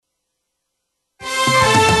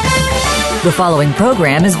The following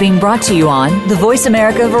program is being brought to you on the Voice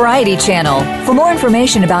America Variety Channel. For more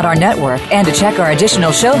information about our network and to check our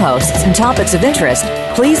additional show hosts and topics of interest,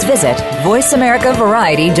 please visit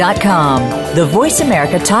voiceamericavariety.com. The Voice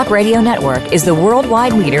America Talk Radio Network is the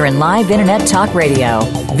worldwide leader in live Internet talk radio.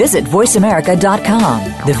 Visit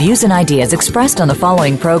voiceamerica.com. The views and ideas expressed on the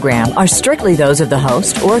following program are strictly those of the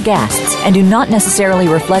host or guests and do not necessarily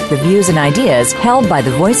reflect the views and ideas held by the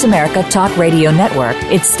Voice America Talk Radio Network,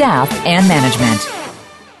 its staff, and management.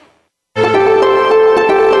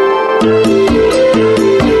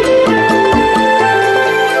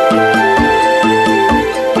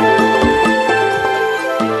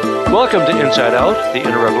 Welcome to Inside Out, the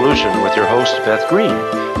Inner Revolution, with your host, Beth Green.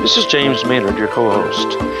 This is James Maynard, your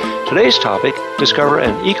co-host. Today's topic, discover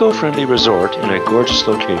an eco-friendly resort in a gorgeous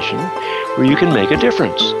location where you can make a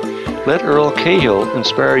difference. Let Earl Cahill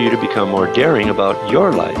inspire you to become more daring about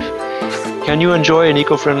your life. Can you enjoy an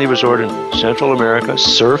eco-friendly resort in Central America,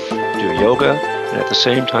 surf, do yoga, and at the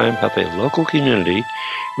same time help a local community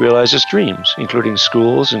realize its dreams, including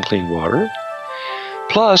schools and clean water?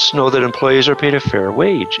 Plus, know that employees are paid a fair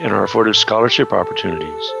wage and are afforded scholarship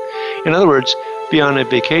opportunities. In other words, be on a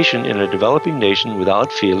vacation in a developing nation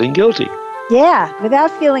without feeling guilty. Yeah,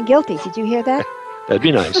 without feeling guilty. Did you hear that? That'd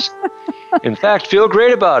be nice. In fact, feel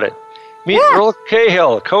great about it. Meet Earl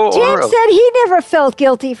Cahill, co-owner James said he never felt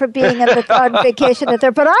guilty for being on vacation at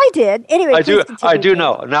there, but I did. Anyway, I do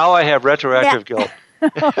know. Now I have retroactive guilt.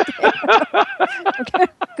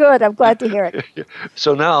 Good, I'm glad to hear it.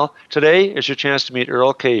 So now, today is your chance to meet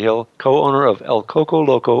Earl Cahill, co-owner of El Coco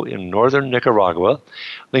Loco in Northern Nicaragua,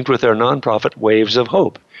 linked with their nonprofit Waves of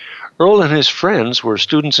Hope. Earl and his friends were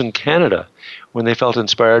students in Canada when they felt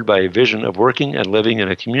inspired by a vision of working and living in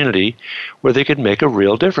a community where they could make a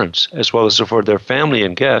real difference, as well as afford their family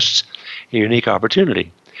and guests a unique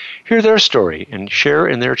opportunity. Hear their story and share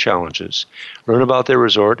in their challenges. Learn about their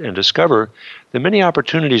resort and discover the many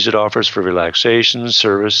opportunities it offers for relaxation,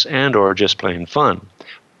 service, and or just plain fun.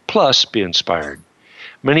 Plus, be inspired.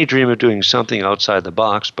 Many dream of doing something outside the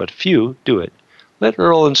box, but few do it. Let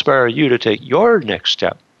Earl inspire you to take your next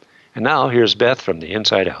step. And now, here's Beth from the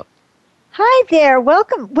Inside Out. Hi there.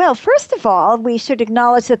 Welcome. Well, first of all, we should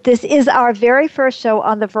acknowledge that this is our very first show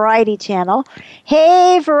on the Variety Channel.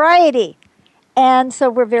 Hey, Variety! And so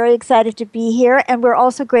we're very excited to be here, and we're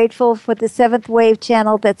also grateful for the Seventh Wave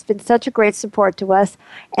channel that's been such a great support to us,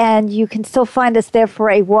 and you can still find us there for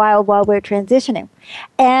a while we're transitioning.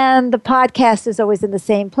 And the podcast is always in the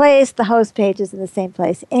same place. The host page is in the same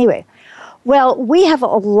place. Anyway, well, we have a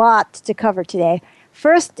lot to cover today.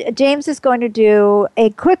 First, James is going to do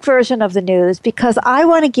a quick version of the news because I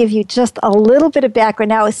want to give you just a little bit of background.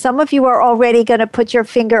 Now, some of you are already going to put your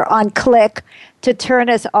finger on click to turn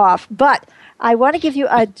us off, but I want to give you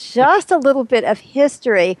just a little bit of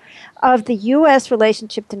history of the U.S.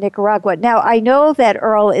 relationship to Nicaragua. Now, I know that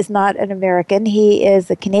Earl is not an American. He is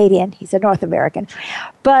a Canadian. He's a North American.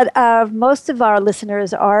 But most of our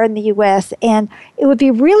listeners are in the U.S., and it would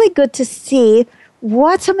be really good to see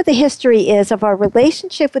what some of the history is of our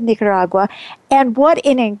relationship with Nicaragua and what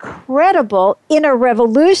an incredible inner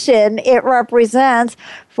revolution it represents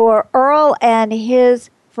for Earl and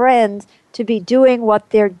his friends to be doing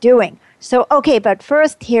what they're doing. So, okay, but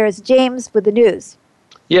first, here's James with the news.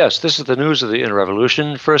 Yes, this is the news of the Inner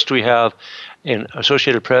Revolution. First, we have an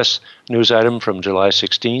Associated Press news item from July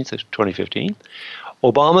 16th, 2015.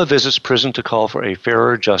 Obama visits prison to call for a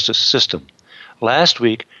fairer justice system. Last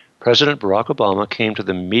week, President Barack Obama came to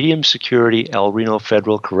the medium-security El Reno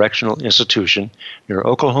Federal Correctional Institution near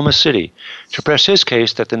Oklahoma City to press his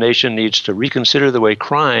case that the nation needs to reconsider the way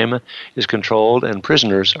crime is controlled and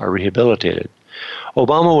prisoners are rehabilitated.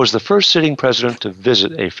 Obama was the first sitting president to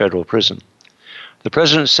visit a federal prison. The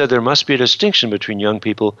president said there must be a distinction between young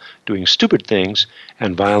people doing stupid things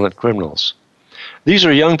and violent criminals. These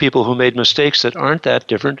are young people who made mistakes that aren't that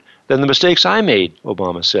different than the mistakes I made,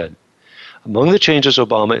 Obama said. Among the changes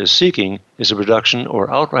Obama is seeking is a reduction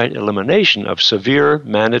or outright elimination of severe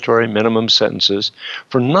mandatory minimum sentences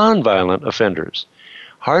for nonviolent offenders.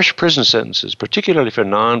 Harsh prison sentences, particularly for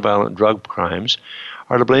nonviolent drug crimes,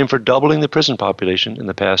 are to blame for doubling the prison population in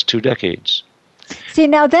the past 2 decades. See,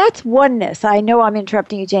 now that's oneness. I know I'm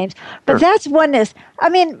interrupting you, James, but that's oneness. I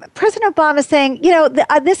mean, President Obama saying,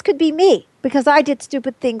 this could be me because I did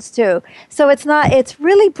stupid things too. So it's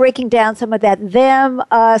really breaking down some of that them,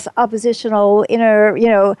 us, oppositional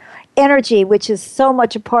inner, energy, which is so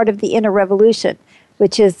much a part of the inner revolution,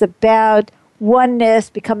 which is about oneness,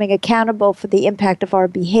 becoming accountable for the impact of our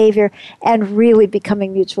behavior, and really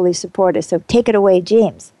becoming mutually supportive. So take it away,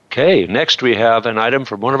 James. Okay, next we have an item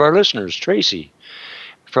from one of our listeners, Tracy,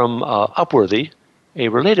 from Upworthy, a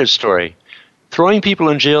related story. Throwing people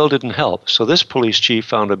in jail didn't help, so this police chief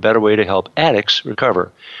found a better way to help addicts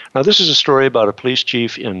recover. Now, this is a story about a police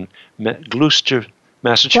chief in Gloucester,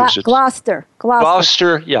 Massachusetts.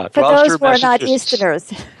 Gloucester, yeah. For Gloucester, those who are not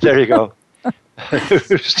Easterners. There you go.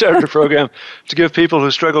 Who started a program to give people who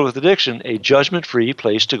struggle with addiction a judgment-free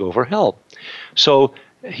place to go for help. So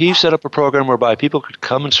he set up a program whereby people could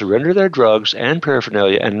come and surrender their drugs and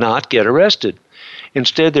paraphernalia and not get arrested.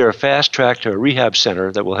 Instead, they are fast-tracked to a rehab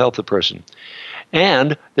center that will help the person.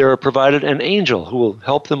 And they are provided an angel who will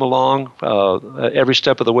help them along every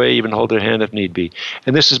step of the way, even hold their hand if need be.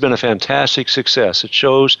 And this has been a fantastic success. It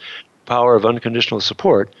shows the power of unconditional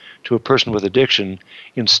support to a person with addiction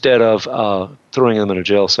instead of throwing them in a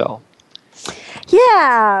jail cell.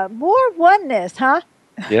 Yeah, more oneness, huh?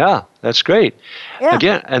 Yeah, that's great. Yeah.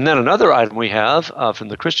 Again, and then another item we have from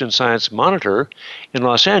the Christian Science Monitor in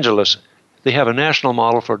Los Angeles. They have a national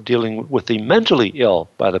model for dealing with the mentally ill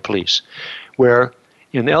by the police, where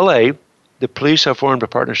in LA, the police have formed a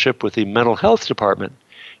partnership with the mental health department.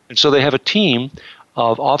 And so they have a team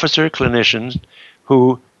of officer clinicians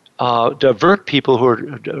who divert people who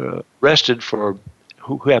are arrested for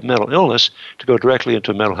who have mental illness to go directly into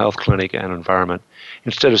a mental health clinic and environment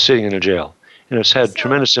instead of sitting in a jail. And it's had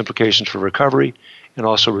tremendous implications for recovery and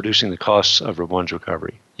also reducing the costs of one's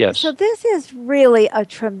recovery. Yes. So this is really a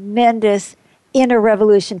tremendous inner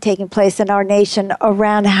revolution taking place in our nation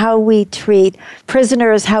around how we treat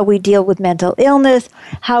prisoners, how we deal with mental illness,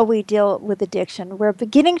 how we deal with addiction. We're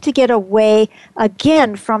beginning to get away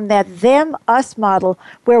again from that them-us model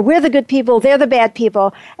where we're the good people, they're the bad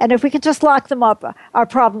people, and if we can just lock them up, our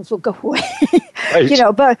problems will go away.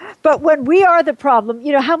 Right. But when we are the problem,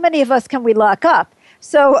 how many of us can we lock up?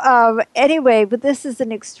 So anyway, but this is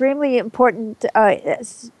an extremely important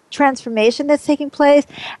transformation that's taking place,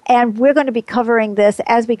 and we're going to be covering this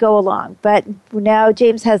as we go along. But now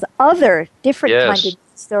James has other different kinds of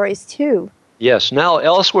stories too. Yes. Now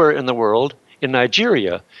elsewhere in the world, in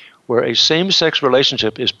Nigeria, where a same-sex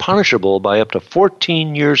relationship is punishable by up to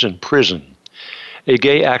 14 years in prison, a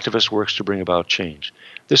gay activist works to bring about change.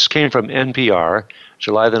 This came from NPR,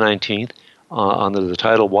 July the 19th, under the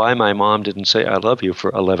title, Why My Mom Didn't Say I Love You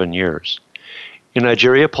for 11 Years. In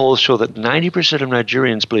Nigeria, polls show that 90% of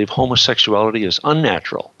Nigerians believe homosexuality is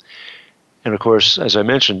unnatural. And of course, as I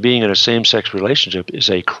mentioned, being in a same-sex relationship is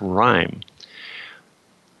a crime.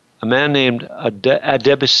 A man named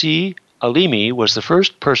Adebisi Alimi was the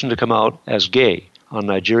first person to come out as gay on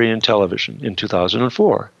Nigerian television in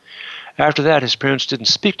 2004. After that, his parents didn't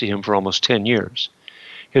speak to him for almost 10 years.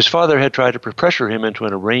 His father had tried to pressure him into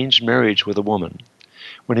an arranged marriage with a woman.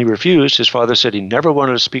 When he refused, his father said he never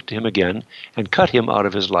wanted to speak to him again and cut him out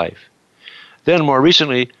of his life. Then, more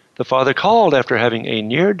recently, the father called after having a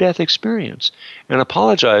near-death experience and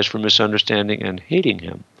apologized for misunderstanding and hating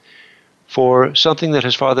him for something that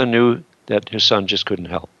his father knew that his son just couldn't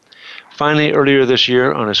help. Finally, earlier this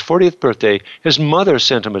year, on his 40th birthday, his mother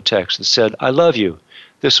sent him a text that said, I love you.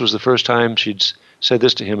 This was the first time she'd said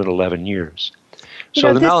this to him in 11 years.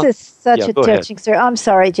 This is such a touching story. I'm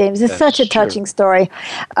sorry, James. It's such a touching story.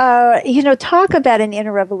 Talk about an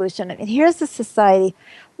inner revolution. I mean, here's a society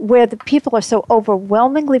where the people are so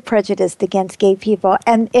overwhelmingly prejudiced against gay people,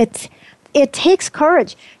 and it takes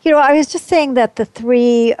courage. I was just saying that the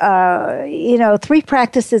three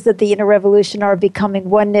practices of the inner revolution are becoming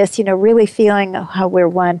oneness, really feeling how we're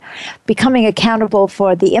one, becoming accountable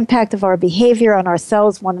for the impact of our behavior on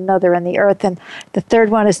ourselves, one another, and the earth. And the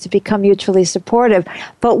third one is to become mutually supportive.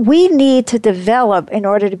 But we need to develop, in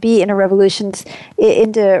order to be into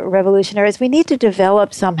revolutionaries, we need to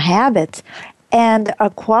develop some habits and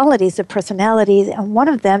qualities of personalities, and one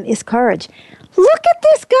of them is courage. Look at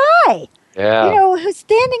this guy. Yeah. Who's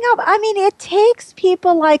standing up. I mean, it takes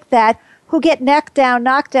people like that who get knocked down.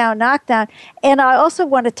 And I also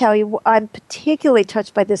want to tell you, I'm particularly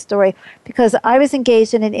touched by this story because I was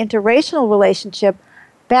engaged in an interracial relationship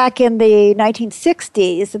back in the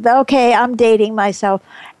 1960s. Okay, I'm dating myself.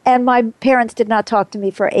 And my parents did not talk to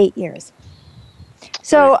me for 8 years.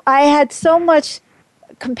 So I had so much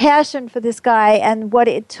compassion for this guy and what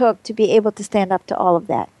it took to be able to stand up to all of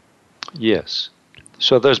that. Yes.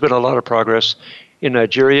 So there's been a lot of progress in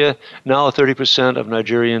Nigeria. Now 30% of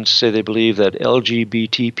Nigerians say they believe that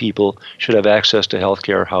LGBT people should have access to health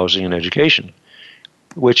care, housing, and education,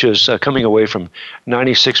 which is coming away from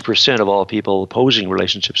 96% of all people opposing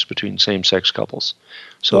relationships between same-sex couples.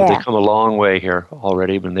 So they've come a long way here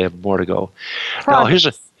already, but they have more to go.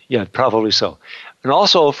 Progress. Now, probably so. And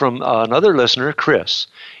also from another listener, Chris,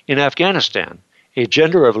 in Afghanistan, a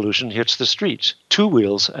gender revolution hits the streets, 2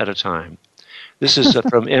 wheels at a time. This is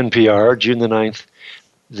from NPR, June the 9th,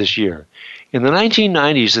 this year. In the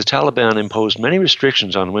 1990s, the Taliban imposed many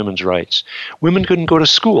restrictions on women's rights. Women couldn't go to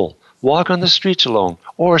school, walk on the streets alone,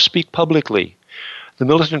 or speak publicly. The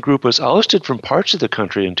militant group was ousted from parts of the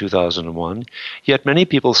country in 2001, yet many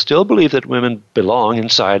people still believe that women belong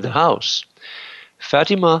inside the house.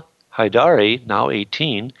 Fatima Haidari, now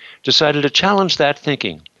 18, decided to challenge that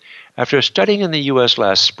thinking. After studying in the U.S.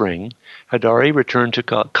 last spring, Haidari returned to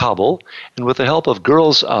Kabul and, with the help of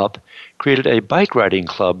Girls Up, created a bike riding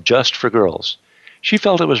club just for girls. She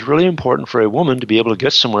felt it was really important for a woman to be able to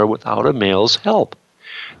get somewhere without a male's help.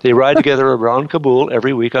 They ride together around Kabul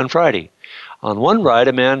every week on Friday. On one ride,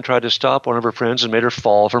 a man tried to stop one of her friends and made her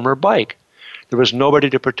fall from her bike. There was nobody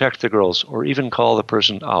to protect the girls or even call the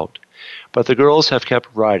person out. But the girls have kept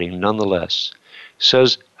riding nonetheless.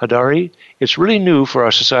 Says Hadari, it's really new for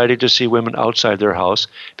our society to see women outside their house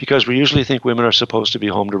because we usually think women are supposed to be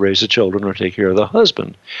home to raise the children or take care of the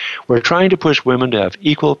husband. We're trying to push women to have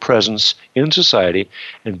equal presence in society,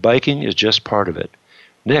 and biking is just part of it.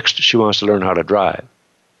 Next, she wants to learn how to drive.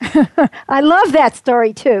 I love that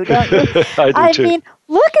story too, don't you? I do too. mean,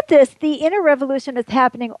 look at this. The inner revolution is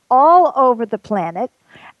happening all over the planet,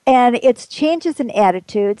 and it's changes in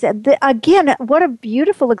attitudes. And again, what a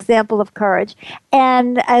beautiful example of courage.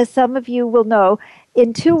 And as some of you will know,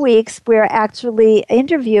 in 2 weeks, we're actually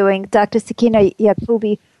interviewing Dr. Sakina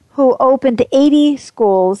Yaqubi, who opened 80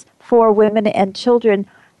 schools for women and children,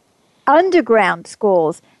 underground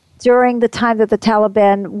schools, during the time that the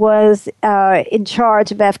Taliban was in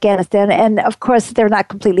charge of Afghanistan. And of course, they're not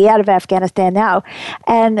completely out of Afghanistan now.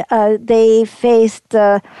 And they faced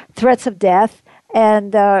threats of death.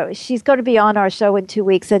 And she's going to be on our show in 2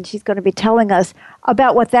 weeks, and she's going to be telling us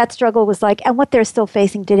about what that struggle was like and what they're still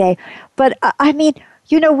facing today. But I mean,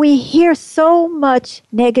 you know, we hear so much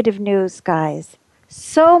negative news, guys,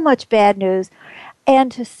 so much bad news.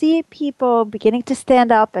 And to see people beginning to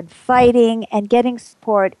stand up and fighting and getting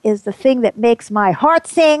support is the thing that makes my heart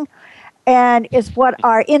sing, and is what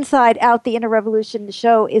our Inside Out the Inner Revolution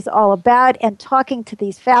show is all about, and talking to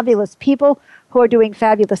these fabulous people who are doing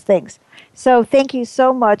fabulous things. So thank you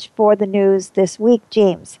so much for the news this week,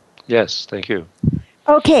 James. Yes, thank you.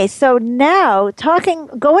 Okay, so now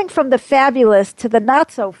going from the fabulous to the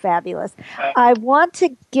not so fabulous, I want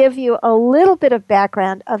to give you a little bit of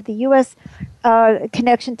background of the U.S.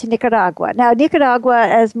 Connection to Nicaragua. Now, Nicaragua,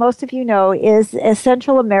 as most of you know, is a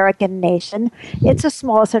Central American nation. It's a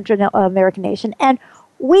small Central American nation, and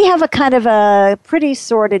we have a kind of a pretty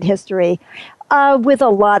sordid history with a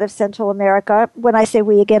lot of Central America. When I say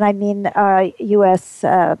we, again, I mean the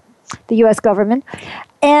U.S. government.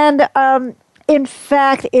 And in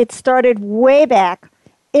fact, it started way back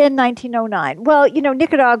in 1909. Well, you know,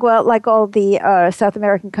 Nicaragua, like all the South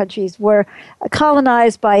American countries, were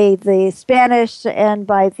colonized by the Spanish and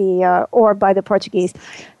by the Portuguese.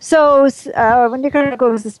 So Nicaragua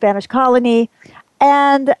was a Spanish colony,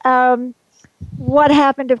 and what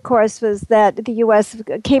happened, of course, was that the U.S.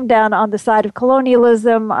 came down on the side of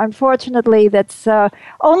colonialism. Unfortunately, that's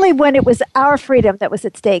only when it was our freedom that was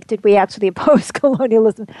at stake did we actually oppose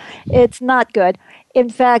colonialism. It's not good. In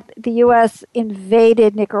fact, the U.S.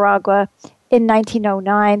 invaded Nicaragua in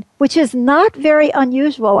 1909, which is not very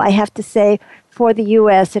unusual, I have to say, for the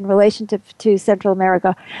U.S. in relation to Central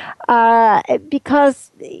America,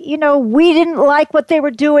 because, you know, we didn't like what they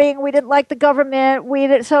were doing. We didn't like the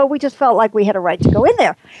government. So we just felt like we had a right to go in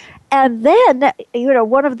there. And then, you know,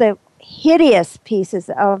 one of the hideous pieces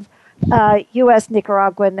of U.S.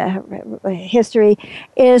 Nicaraguan history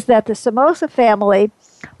is that the Somoza family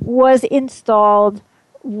was installed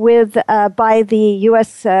by the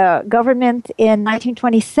U.S. government in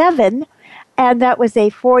 1927, and that was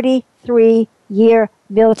a 43-year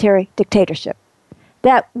military dictatorship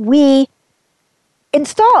that we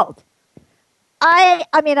installed. I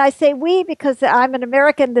mean, I say we because I'm an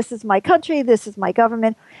American. This is my country. This is my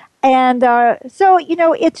government. And so, you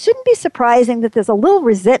know, it shouldn't be surprising that there's a little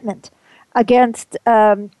resentment against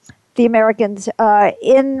the Americans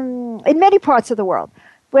in many parts of the world.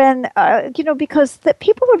 When, you know, because the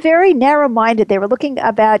people were very narrow-minded. They were looking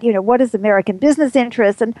about, you know, what is American business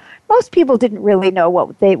interest, and most people didn't really know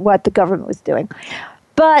what the government was doing.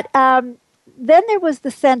 But then there was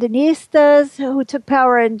the Sandinistas, who took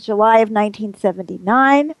power in July of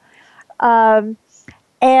 1979.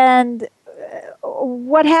 And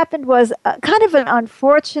what happened was kind of an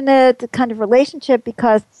unfortunate kind of relationship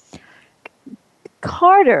because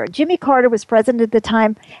Jimmy Carter was president at the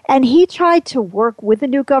time, and he tried to work with the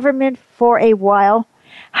new government for a while.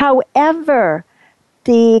 However,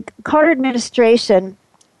 the Carter administration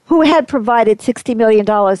who had provided $60 million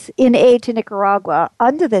in aid to Nicaragua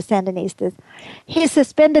under the Sandinistas, he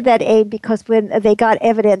suspended that aid because when they got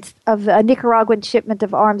evidence of a Nicaraguan shipment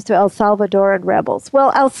of arms to El Salvador and rebels.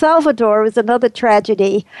 Well, El Salvador was another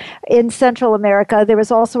tragedy in Central America. There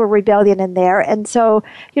was also a rebellion in there. And so,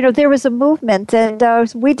 there was a movement, and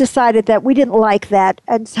we decided that we didn't like that.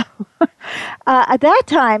 And so at that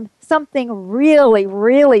time, something really,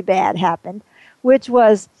 really bad happened, which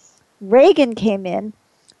was Reagan came in.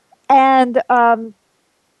 And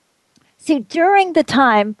during the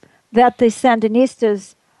time that the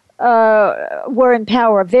Sandinistas were in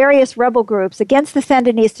power, various rebel groups against the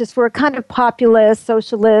Sandinistas were a kind of populist,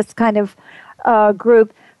 socialist kind of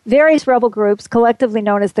group. Various rebel groups, collectively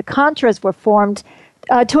known as the Contras, were formed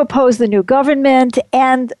to oppose the new government,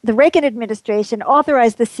 and the Reagan administration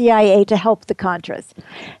authorized the CIA to help the Contras.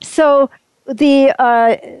 So the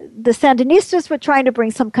Sandinistas were trying to bring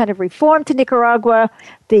some kind of reform to Nicaragua.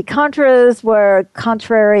 The Contras were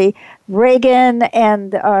contrary. Reagan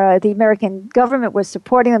and the American government was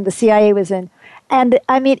supporting them. The CIA was in. And,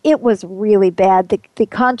 it was really bad. The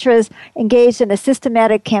Contras engaged in a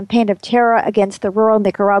systematic campaign of terror against the rural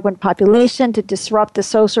Nicaraguan population to disrupt the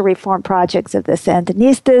social reform projects of the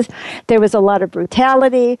Sandinistas. There was a lot of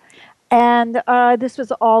brutality. And this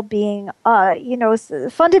was all being,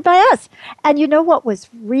 funded by us. And you know what was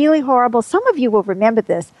really horrible? Some of you will remember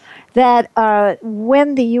this, that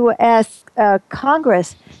when the U.S.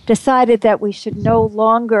 Congress decided that we should no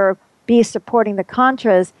longer be supporting the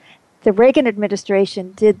Contras, the Reagan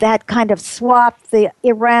administration did that kind of swap the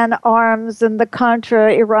Iran arms and the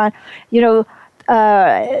Contra Iran,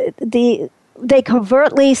 they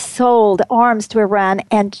covertly sold arms to Iran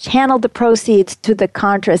and channeled the proceeds to the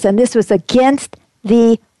Contras. And this was against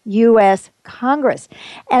the U.S. Congress.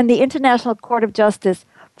 And the International Court of Justice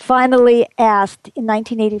finally asked in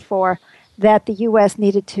 1984 that the U.S.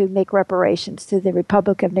 needed to make reparations to the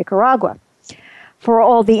Republic of Nicaragua for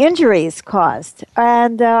all the injuries caused.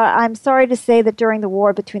 And I'm sorry to say that during the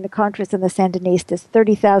war between the Contras and the Sandinistas,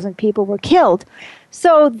 30,000 people were killed.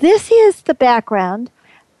 So this is the background.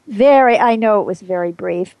 I know it was very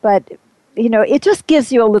brief, but, it just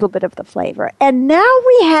gives you a little bit of the flavor. And now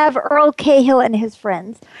we have Earl Cahill and his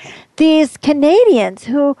friends, these Canadians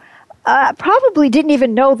who probably didn't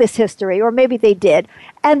even know this history, or maybe they did.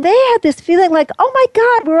 And they had this feeling like, oh my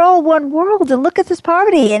God, we're all one world, and look at this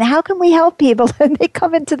poverty, and how can we help people? And they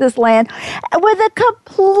come into this land with a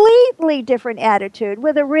completely different attitude,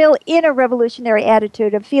 with a real inner revolutionary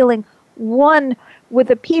attitude of feeling one with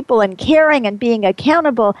the people and caring and being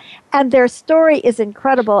accountable. And their story is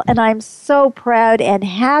incredible. And I'm so proud and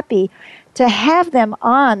happy to have them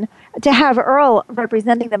on, to have Earl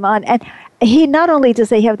representing them on. And he not only does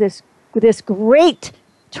they have this great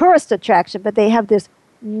tourist attraction, but they have this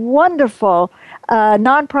wonderful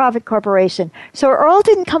nonprofit corporation. So Earl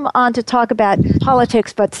didn't come on to talk about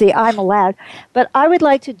politics, but see, I'm allowed. But I would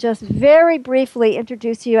like to just very briefly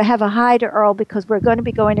introduce you. I have a hi to Earl because we're going to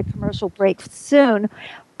be going to commercial break soon.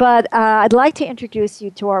 But I'd like to introduce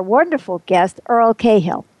you to our wonderful guest, Earl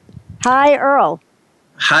Cahill. Hi, Earl.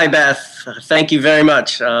 Hi, Beth. Thank you very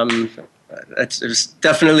much. There's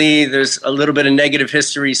a little bit of negative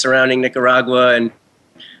history surrounding Nicaragua, and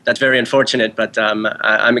that's very unfortunate, but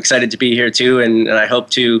I'm excited to be here too, and I hope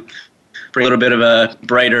to bring a little bit of a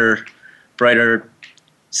brighter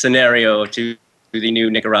scenario to the new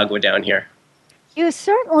Nicaragua down here. You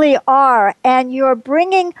certainly are, and you're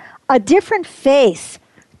bringing a different face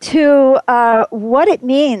to what it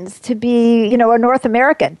means to be, a North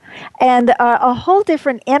American, and a whole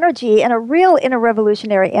different energy and a real inner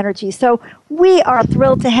revolutionary energy. So we are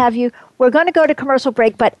thrilled to have you. We're going to go to commercial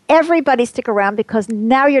break, but everybody stick around because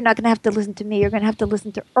now you're not going to have to listen to me. You're going to have to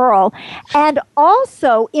listen to Earl. And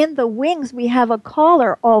also in the wings, we have a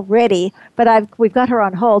caller already, but we've got her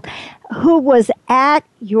on hold, who was at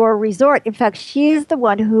your resort. In fact, she's the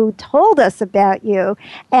one who told us about you,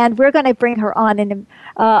 and we're going to bring her on in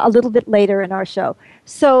a little bit later in our show.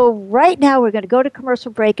 So right now we're going to go to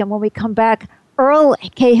commercial break, and when we come back, Earl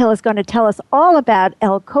Cahill is going to tell us all about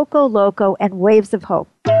El Coco Loco and Waves of Hope.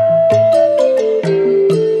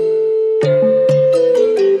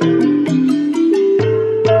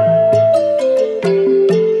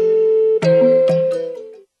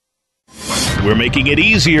 We're making it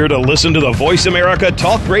easier to listen to the Voice America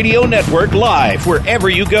Talk Radio Network live wherever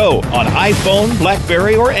you go on iPhone,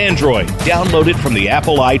 BlackBerry, or Android. Download it from the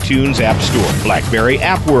Apple iTunes App Store, BlackBerry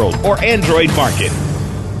App World, or Android Market.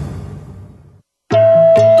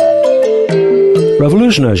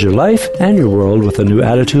 Revolutionize your life and your world with a new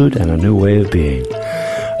attitude and a new way of being.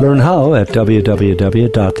 Learn how at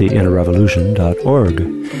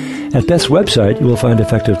www.theinnerrevolution.org. At Beth's website, you will find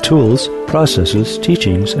effective tools, processes,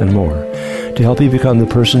 teachings, and more to help you become the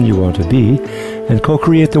person you want to be and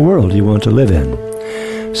co-create the world you want to live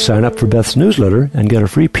in. Sign up for Beth's newsletter and get a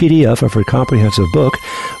free PDF of her comprehensive book,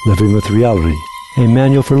 Living with Reality, a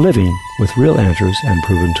manual for living with real answers and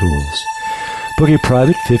proven tools. Book a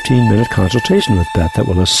private 15-minute consultation with Beth that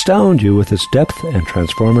will astound you with its depth and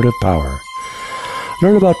transformative power.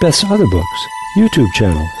 Learn about Beth's other books, YouTube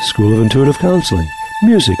channel, School of Intuitive Counseling,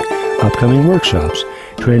 music, upcoming workshops,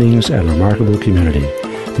 trainings, and remarkable community,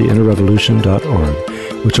 theinnerrevolution.org,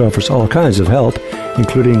 which offers all kinds of help,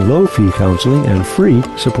 including low-fee counseling and free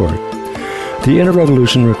support. The Inner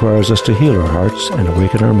Revolution requires us to heal our hearts and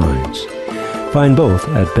awaken our minds. Find both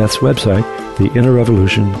at Beth's website,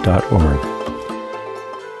 theinnerrevolution.org.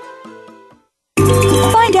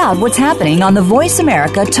 Find out what's happening on the Voice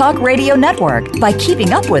America Talk Radio Network by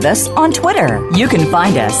keeping up with us on Twitter. You can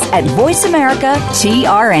find us at Voice America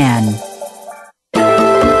TRN.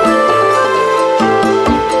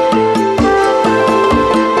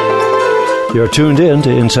 You're tuned in to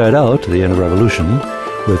Inside Out, the Inner Revolution,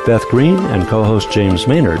 with Beth Green and co-host James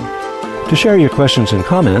Maynard. To share your questions and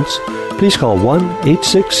comments, please call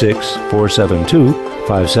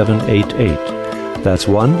 1-866-472-5788. That's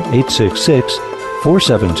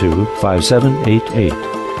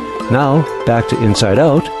 1-866-472-5788. Now, back to Inside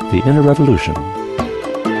Out, the Inner Revolution.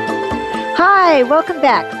 Hi, welcome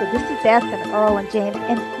back. So this is Beth and Earl and James.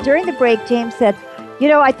 And during the break, James said,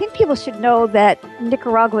 I think people should know that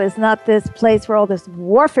Nicaragua is not this place where all this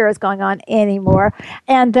warfare is going on anymore.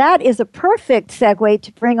 And that is a perfect segue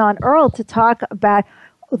to bring on Earl to talk about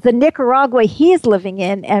the Nicaragua he's living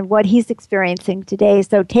in and what he's experiencing today.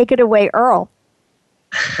 So take it away, Earl.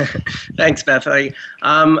 Thanks, Beth. I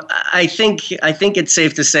think it's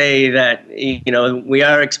safe to say that we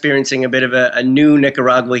are experiencing a bit of a new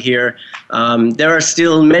Nicaragua here. There are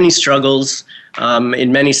still many struggles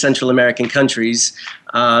in many Central American countries,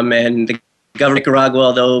 and the government of Nicaragua,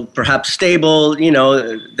 although perhaps stable,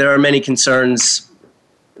 there are many concerns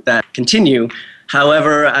that continue.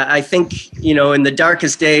 However, I think in the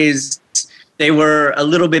darkest days, they were a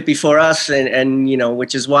little bit before us, and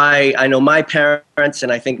which is why I know my parents,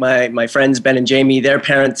 and I think my friends Ben and Jamie, their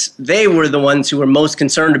parents, they were the ones who were most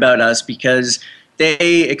concerned about us because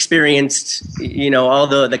they experienced, all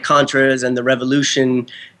the Contras and the revolution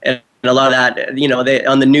and a lot of that, they,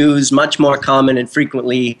 on the news, much more common and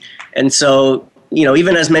frequently. And so,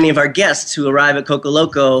 even as many of our guests who arrive at Coco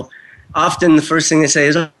Loco, often the first thing they say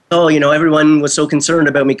is, oh, everyone was so concerned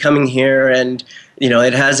about me coming here, and,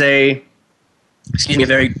 it has a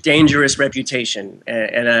very dangerous reputation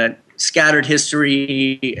and a scattered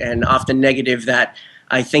history and often negative that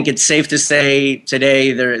I think it's safe to say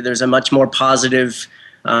today there's a much more positive,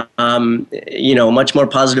 much more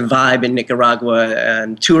positive vibe in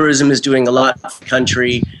Nicaragua. Tourism is doing a lot for the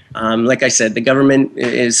country. Like I said, the government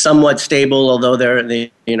is somewhat stable, although there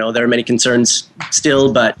are many concerns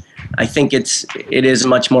still, but I think it is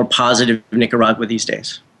much more positive Nicaragua these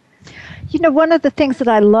days. One of the things that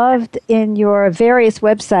I loved in your various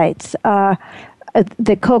websites,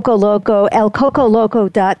 the Coco Loco,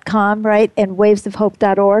 elcocoloco.com, right, and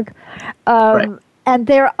wavesofhope.org. Right. And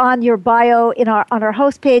there on your bio, on our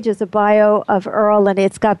host page is a bio of Earl, and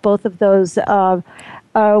it's got both of those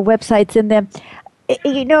websites in them.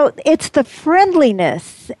 It's the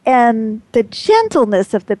friendliness and the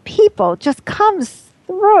gentleness of the people just comes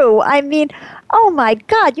through. I mean, oh my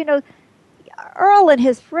God, Earl and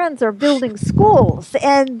his friends are building schools,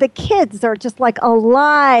 and the kids are just like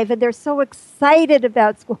alive, and they're so excited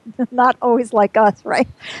about school. Not always like us, right?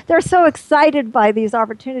 They're so excited by these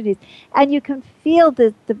opportunities, and you can feel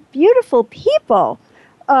the beautiful people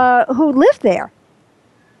who live there.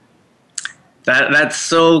 That's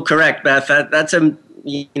so correct, Beth. That's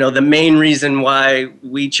the main reason why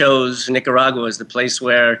we chose Nicaragua as the place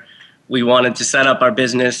where we wanted to set up our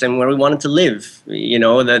business and where we wanted to live.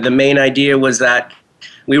 The main idea was that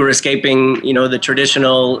we were escaping, the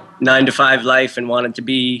traditional 9-to-5 life and wanted to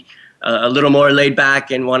be a little more laid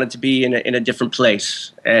back and wanted to be in a different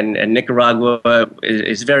place. And Nicaragua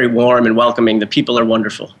is very warm and welcoming. The people are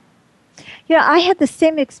wonderful. I had the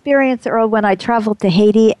same experience, Earl, when I traveled to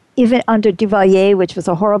Haiti, even under Duvalier, which was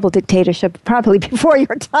a horrible dictatorship, probably before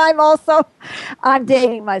your time also. I'm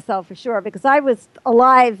dating myself for sure, because I was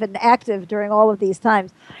alive and active during all of these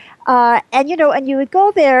times. And you would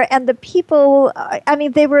go there, and the people,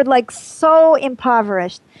 they were like so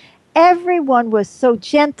impoverished. Everyone was so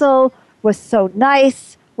gentle, was so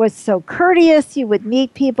nice, was so courteous. You would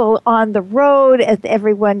meet people on the road as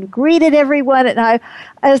everyone greeted everyone. And I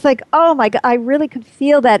was like, oh my God, I really could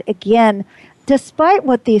feel that again despite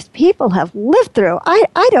what these people have lived through,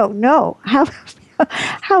 I don't know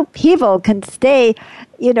how people can stay,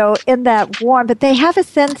 in that warmth, but they have a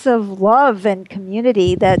sense of love and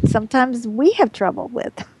community that sometimes we have trouble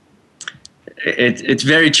with. It's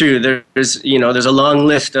very true. There's a long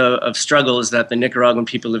list of struggles that the Nicaraguan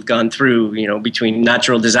people have gone through, between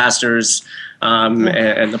natural disasters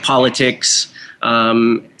and the politics,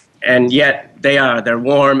 and yet they're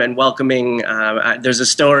warm and welcoming. There's a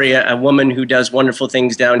story, a woman who does wonderful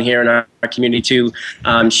things down here in our community too.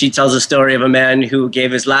 She tells a story of a man who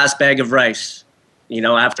gave his last bag of rice,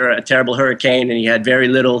 after a terrible hurricane, and he had very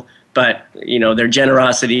little, but their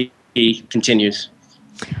generosity continues.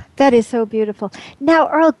 That is so beautiful. Now,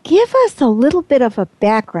 Earl, give us a little bit of a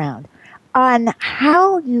background on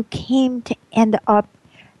how you came to end up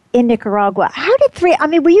in Nicaragua.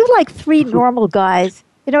 Were you like three normal guys?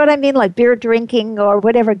 You know what I mean? Like beer drinking or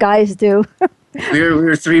whatever guys do. We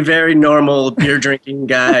were three very normal beer drinking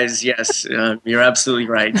guys. Yes, you're absolutely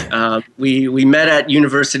right. We met at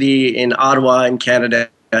university in Ottawa in Canada,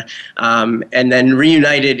 and then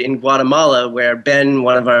reunited in Guatemala, where Ben,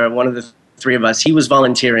 one of the three of us, he was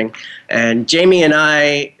volunteering, and Jamie and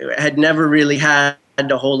I had never really had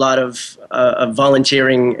a whole lot of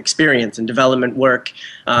volunteering experience and development work.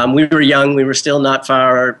 We were young. We were still not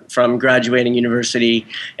far from graduating university,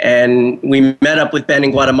 and we met up with Ben in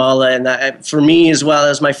Guatemala, and that, for me as well,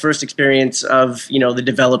 as my first experience of the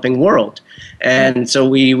developing world. And so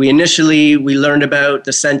we initially learned about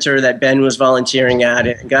the center that Ben was volunteering at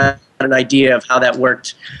and got an idea of how that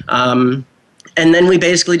worked. And then we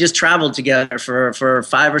basically just traveled together for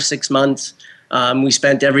 5 or 6 months. We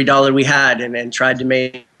spent every dollar we had and tried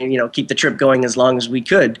to keep the trip going as long as we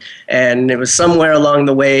could. And it was somewhere along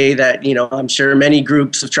the way that, I'm sure many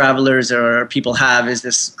groups of travelers or people have, is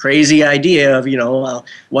this crazy idea of, well,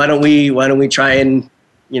 why don't we try and,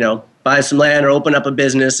 buy some land or open up a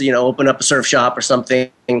business, open up a surf shop or something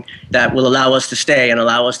that will allow us to stay and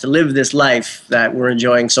allow us to live this life that we're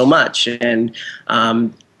enjoying so much. And,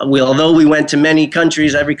 although we went to many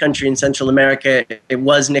countries, every country in Central America, it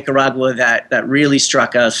was Nicaragua that really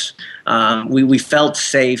struck us. We felt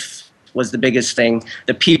safe was the biggest thing.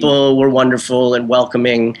 The people were wonderful and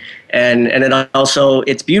welcoming, and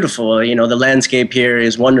it's beautiful. The landscape here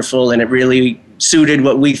is wonderful, and it really suited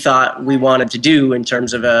what we thought we wanted to do in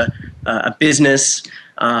terms of a business.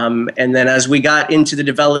 And then as we got into the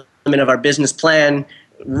development of our business plan,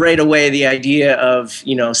 right away the idea of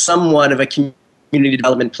somewhat of a community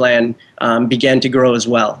development plan began to grow as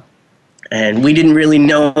well. And we didn't really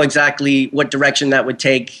know exactly what direction that would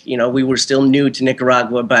take. We were still new to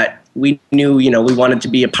Nicaragua, but we knew, we wanted to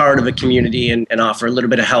be a part of a community and offer a little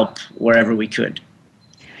bit of help wherever we could.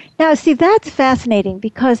 Now, see, that's fascinating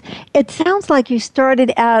because it sounds like you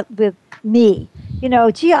started out with me.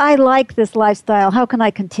 Gee, I like this lifestyle. How can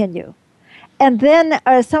I continue? And then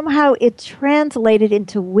somehow it translated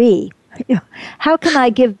into we. How can I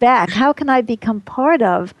give back? How can I become part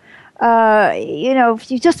of?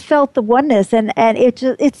 You just felt the oneness, and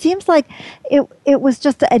it seems like it was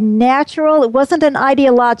just a natural. It wasn't an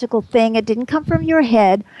ideological thing. It didn't come from your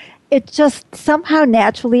head. It just somehow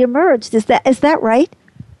naturally emerged. Is that right?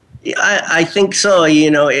 I think so.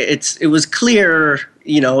 It was clear,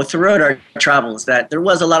 throughout our travels that there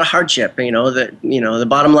was a lot of hardship. The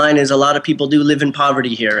bottom line is a lot of people do live in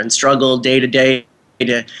poverty here and struggle day to day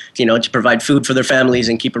to provide food for their families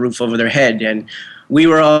and keep a roof over their head. And we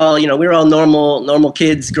were all normal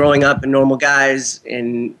kids growing up and normal guys.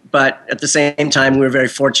 But at the same time, we were very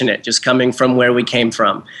fortunate just coming from where we came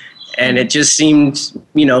from. And it just seemed,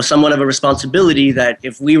 somewhat of a responsibility that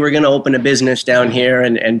if we were going to open a business down here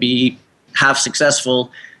and be half successful,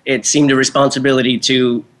 it seemed a responsibility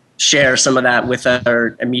to share some of that with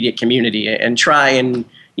our immediate community and try and,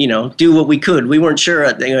 do what we could. We weren't sure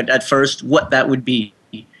at first what that would be,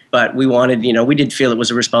 but we wanted, we did feel it was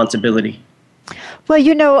a responsibility.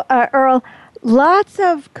 Well, Earl, lots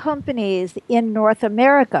of companies in North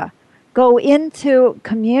America go into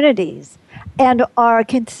communities and are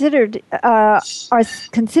considered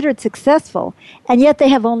successful, and yet they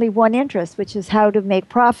have only one interest, which is how to make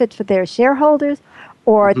profit for their shareholders,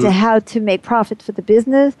 or to how to make profit for the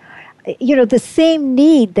business. The same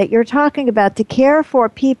need that you're talking about to care for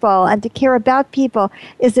people and to care about people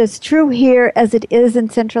is as true here as it is in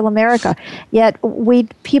Central America. Yet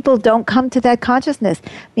people don't come to that consciousness.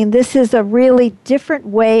 This is a really different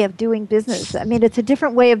way of doing business. It's a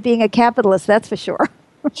different way of being a capitalist, that's for sure.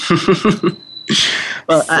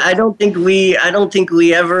 Well, I don't think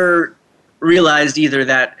we ever realized either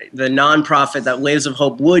that the nonprofit, that Waves of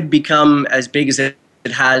Hope, would become as big as it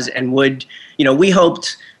has, and would, we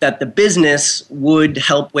hoped that the business would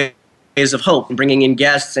help Waves ways of hope and bringing in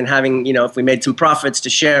guests and having, if we made some profits to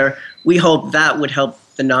share, we hope that would help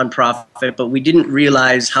the nonprofit, but we didn't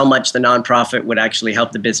realize how much the nonprofit would actually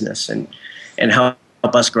help the business and help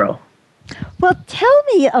us grow. Well, tell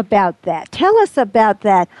me about that. Tell us about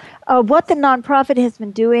that, what the nonprofit has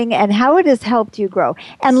been doing and how it has helped you grow.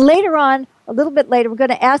 And later on, a little bit later, we're going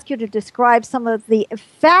to ask you to describe some of the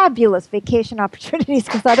fabulous vacation opportunities,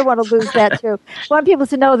 because I don't want to lose that too. I want people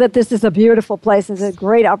to know that this is a beautiful place. It's a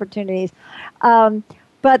great opportunities.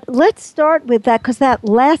 But let's start with that, because that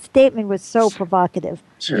last statement was so provocative.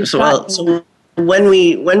 Sure. So when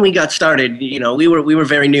we got started, we were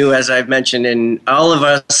very new, as I've mentioned, and all of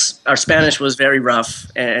us, our Spanish was very rough,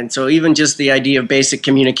 and so even just the idea of basic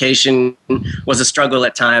communication was a struggle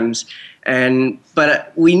at times.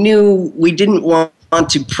 But we knew we didn't want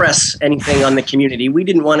to press anything on the community. We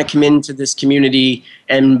didn't want to come into this community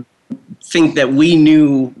and think that we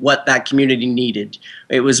knew what that community needed.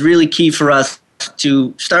 It was really key for us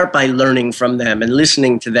to start by learning from them and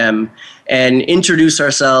listening to them and introduce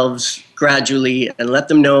ourselves gradually and let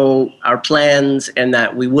them know our plans and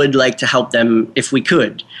that we would like to help them if we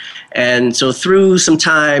could. And so through some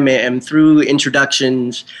time and through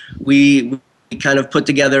introductions, we kind of put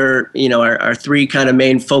together, our three kind of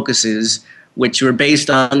main focuses, which were based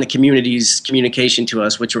on the community's communication to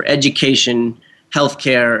us, which were education,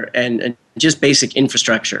 healthcare, and just basic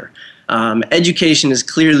infrastructure. Education has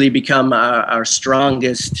clearly become our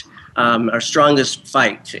strongest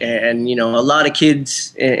fight. And, a lot of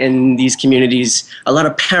kids in these communities, a lot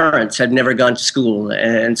of parents had never gone to school.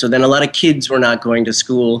 And so then a lot of kids were not going to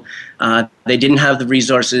school. They didn't have the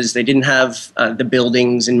resources. They didn't have the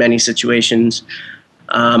buildings in many situations.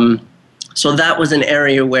 So that was an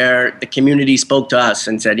area where the community spoke to us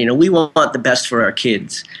and said, we want the best for our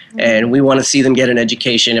kids. And we want to see them get an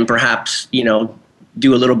education and perhaps,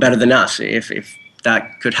 do a little better than us if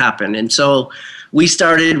that could happen. And so we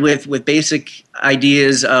started with basic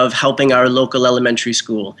ideas of helping our local elementary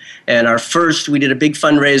school. And we did a big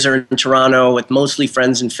fundraiser in Toronto with mostly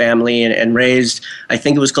friends and family and raised, I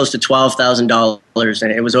think it was close to $12,000.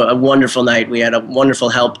 And it was a wonderful night. We had a wonderful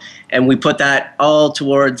help. And we put that all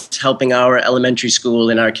towards helping our elementary school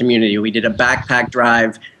in our community. We did a backpack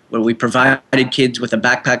drive where we provided kids with a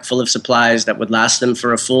backpack full of supplies that would last them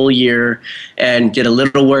for a full year, and did a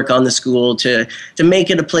little work on the school to make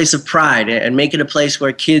it a place of pride and make it a place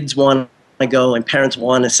where kids want to go and parents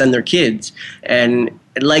want to send their kids. And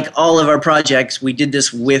like all of our projects, we did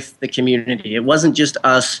this with the community. It wasn't just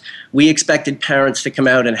us. We expected parents to come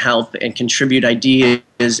out and help and contribute ideas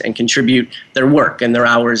and contribute their work and their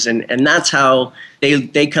hours. And that's how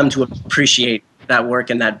they come to appreciate that work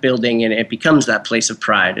in that building, and it becomes that place of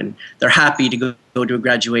pride. And they're happy to go to a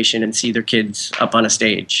graduation and see their kids up on a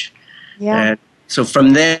stage. Yeah. And so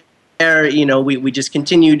from there, we just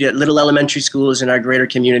continued at little elementary schools in our greater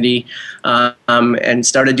community, and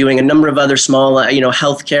started doing a number of other small,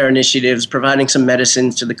 healthcare initiatives, providing some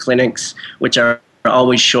medicines to the clinics, which are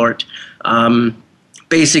always short.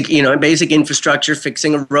 Basic infrastructure,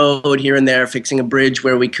 fixing a road here and there, fixing a bridge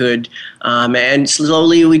where we could. And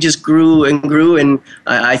slowly we just grew and grew. And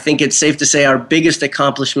I think it's safe to say our biggest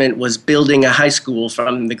accomplishment was building a high school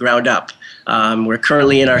from the ground up. We're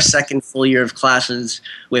currently in our second full year of classes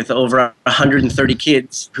with over 130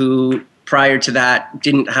 kids who prior to that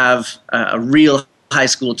didn't have a real high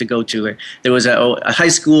school to go to. There was a high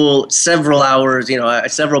school several hours,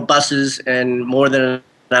 several buses and more than an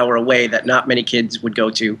hour away that not many kids would go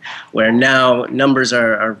to, where now numbers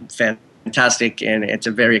are fantastic and it's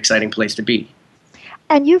a very exciting place to be.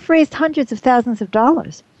 And you've raised hundreds of thousands of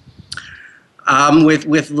dollars.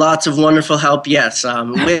 With lots of wonderful help, yes.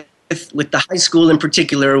 With the high school in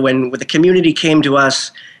particular, when the community came to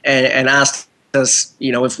us and asked us,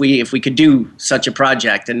 if we could do such a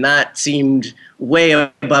project, and that seemed way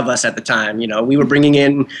above us at the time. We were bringing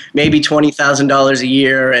in maybe $20,000 a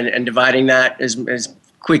year and dividing that as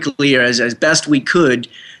quickly or as best we could.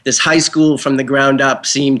 This high school from the ground up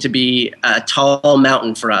seemed to be a tall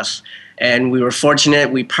mountain for us. And we were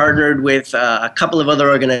fortunate. We partnered with a couple of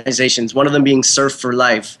other organizations, one of them being Surf for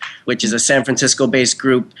Life, which is a San Francisco-based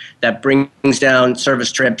group that brings down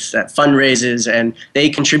service trips, that fundraises, and they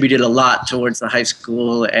contributed a lot towards the high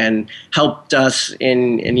school and helped us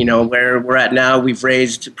in where we're at now. We've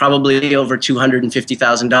raised probably over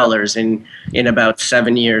 $250,000 in about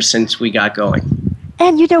 7 years since we got going.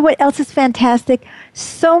 And you know what else is fantastic?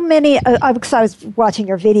 So many, because I was watching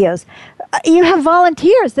your videos, you have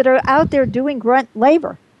volunteers that are out there doing grunt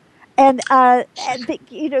labor.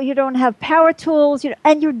 You don't have power tools,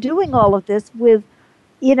 and you're doing all of this with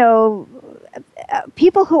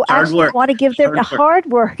people who actually want to give their hard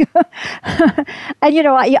work. And,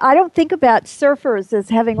 I don't think about surfers as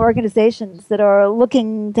having organizations that are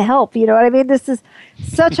looking to help. You know what I mean? This is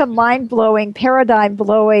such a mind-blowing,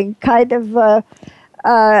 paradigm-blowing kind of,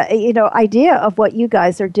 idea of what you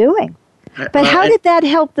guys are doing. But how did that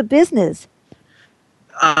help the business?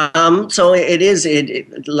 So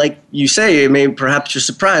it like you say, perhaps you're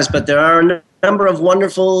surprised, but there are a number of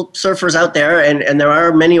wonderful surfers out there, and there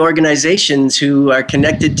are many organizations who are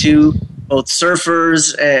connected to both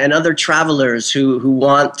surfers and other travelers who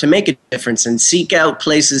want to make a difference and seek out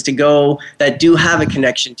places to go that do have a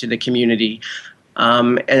connection to the community.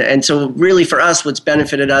 And so really for us, what's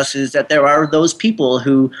benefited us is that there are those people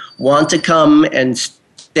who want to come and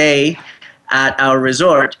stay at our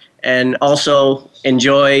resort and also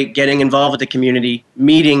enjoy getting involved with the community,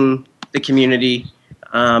 meeting the community,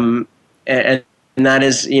 and that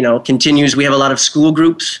is, continues. We have a lot of school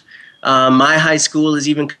groups. My high school has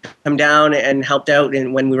even come down and helped out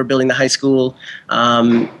when we were building the high school.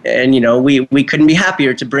 And, we couldn't be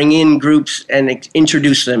happier to bring in groups and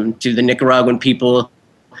introduce them to the Nicaraguan people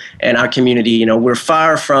and our community. We're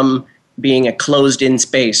far from being a closed-in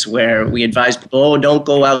space where we advise people, don't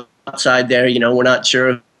go outside there. We're not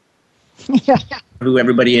sure who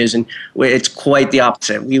everybody is, and it's quite the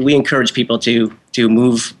opposite. We encourage people to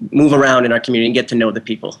move around in our community and get to know the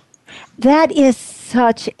people. That is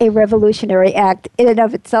such a revolutionary act in and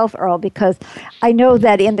of itself, Earl, because I know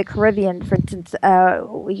that in the Caribbean, for instance,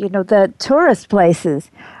 the tourist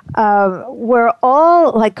places were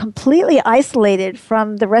all like completely isolated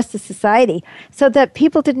from the rest of society, so that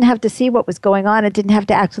people didn't have to see what was going on and didn't have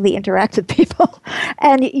to actually interact with people.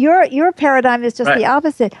 And your paradigm is just the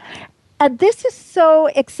opposite. And this is so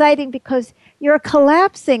exciting because you're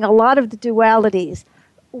collapsing a lot of the dualities,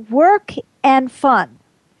 work and fun,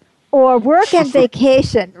 or work and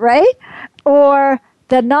vacation, right? Or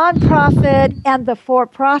the nonprofit and the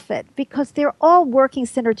for-profit, because they're all working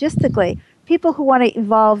synergistically. People who want to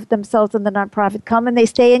involve themselves in the nonprofit come and they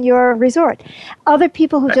stay in your resort. Other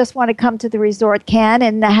people who just want to come to the resort can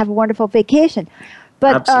and have a wonderful vacation.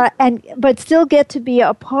 But but still get to be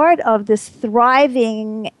a part of this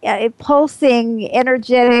thriving, pulsing,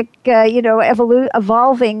 energetic,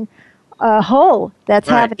 evolving whole that's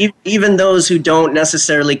happening. Even those who don't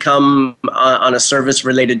necessarily come on a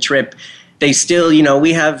service-related trip, they still,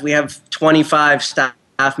 we have 25 staff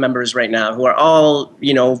members right now who are all,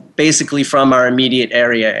 basically from our immediate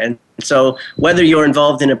area, and so whether you're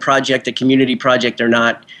involved in a project, a community project or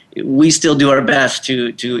not, we still do our best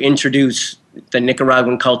to introduce the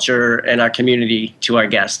Nicaraguan culture and our community to our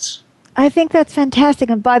guests. I think that's fantastic.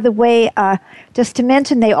 And by the way, just to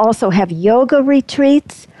mention, they also have yoga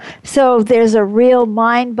retreats. So there's a real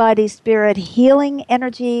mind, body, spirit healing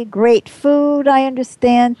energy, great food, I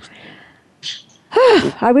understand.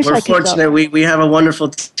 I wish I could. We're fortunate. We have a wonderful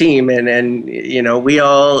team, and we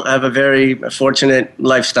all have a very fortunate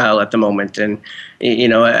lifestyle at the moment. And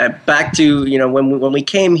back to when we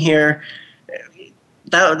came here,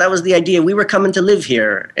 that was the idea. We were coming to live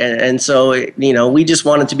here, and so we just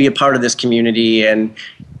wanted to be a part of this community, and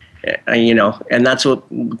that's what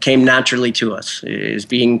came naturally to us, is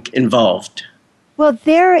being involved. Well,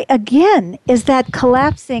 there again is that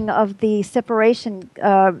collapsing of the separation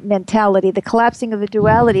mentality, the collapsing of the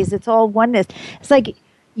dualities. It's all oneness. It's like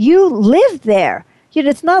you live there.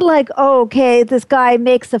 It's not like, this guy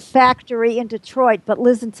makes a factory in Detroit but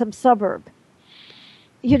lives in some suburb.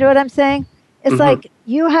 You know what I'm saying? It's like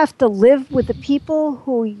you have to live with the people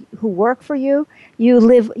who work for you.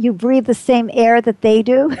 You breathe the same air that they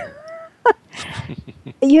do.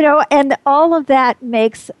 And all of that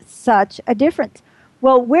makes such a difference.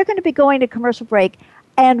 Well, we're going to be going to commercial break,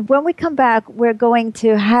 and when we come back, we're going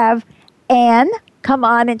to have Anne come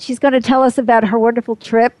on, and she's going to tell us about her wonderful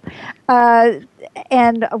trip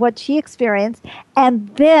and what she experienced. And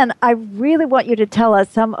then I really want you to tell us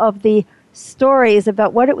some of the stories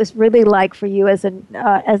about what it was really like for you as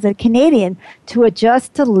a Canadian to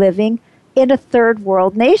adjust to living in a third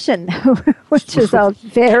world nation, which is a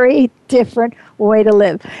very different way to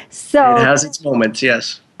live. So it has its moments,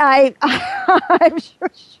 yes. I'm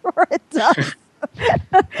sure it does.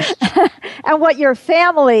 And what your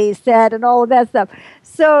family said and all of that stuff.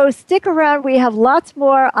 So stick around. We have lots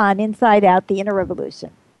more on Inside Out, the Inner Revolution.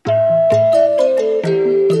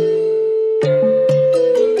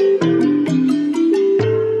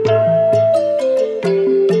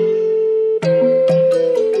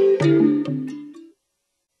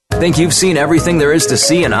 Think you've seen everything there is to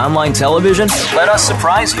see in online television? Let us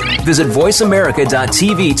surprise you. Visit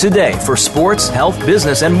voiceamerica.tv today for sports, health,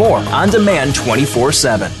 business, and more on demand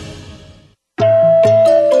 24/7.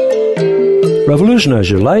 Revolutionize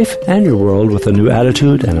your life and your world with a new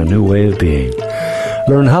attitude and a new way of being.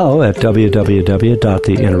 Learn how at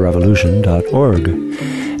www.theinnerrevolution.org.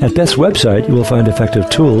 At Beth's website, you will find effective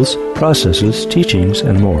tools, processes, teachings,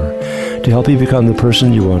 and more to help you become the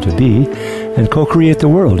person you want to be and co-create the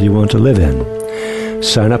world you want to live in.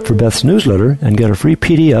 Sign up for Beth's newsletter and get a free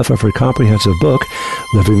PDF of her comprehensive book,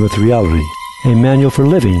 Living with Reality, a manual for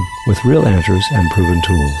living with real answers and proven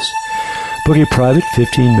tools. Book a private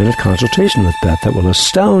 15-minute consultation with Beth that will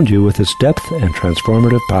astound you with its depth and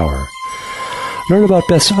transformative power. Learn about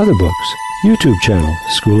Beth's other books, YouTube channel,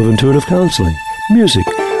 School of Intuitive Counseling, music,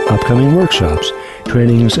 upcoming workshops,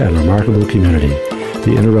 trainings, and remarkable community,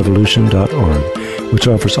 theinnerrevolution.org, which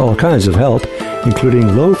offers all kinds of help,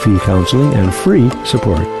 including low-fee counseling and free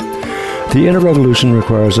support. The Inner Revolution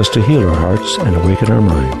requires us to heal our hearts and awaken our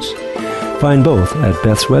minds. Find both at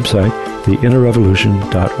Beth's website,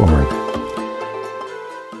 theinnerrevolution.org.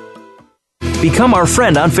 Become our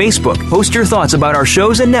friend on Facebook. Post your thoughts about our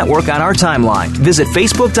shows and network on our timeline. Visit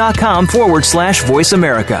facebook.com/Voice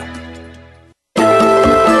America.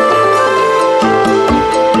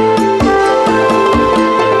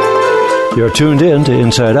 You're tuned in to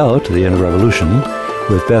Inside Out, The Inner Revolution,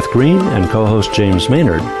 with Beth Green and co-host James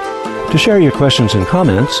Maynard. To share your questions and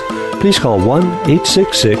comments, please call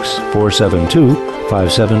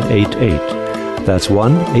 1-866-472-5788. That's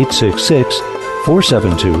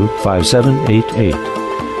 1-866-472-5788.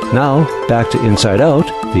 Now, back to Inside Out,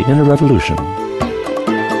 The Inner Revolution.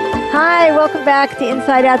 Hi, welcome back to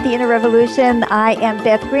Inside Out, The Inner Revolution. I am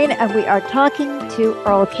Beth Green, and we are talking to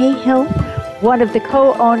Earl Cahill, one of the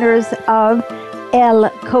co-owners of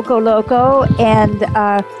Coco Loco, and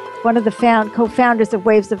one of the co-founders of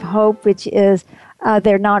Waves of Hope, which is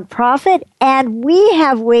their nonprofit. And we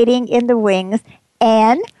have waiting in the wings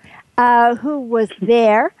Anne, who was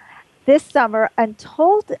there this summer and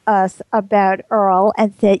told us about Earl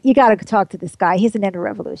and said, you got to talk to this guy. He's an inner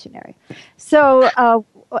revolutionary. So,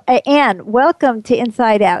 Anne, welcome to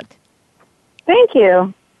Inside Out. Thank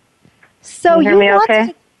you. So you hear me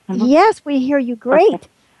okay? Yes, we hear you great.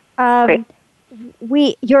 Okay.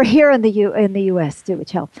 Great. You're here in the U.S. too,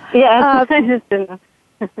 which helps. Yeah, I just didn't know.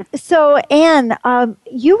 So, Anne,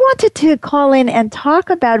 you wanted to call in and talk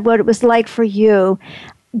about what it was like for you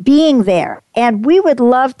being there, and we would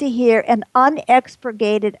love to hear an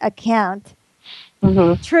unexpurgated account,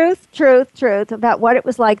 truth, about what it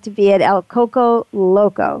was like to be at El Coco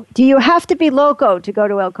Loco. Do you have to be loco to go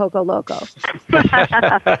to El Coco Loco?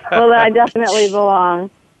 Well, I definitely belong.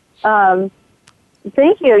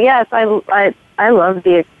 Thank you. Yes, I love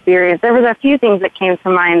the experience. There was a few things that came to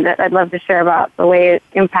mind that I'd love to share about the way it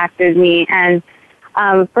impacted me. And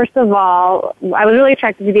first of all, I was really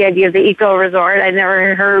attracted to the idea of the eco resort. I'd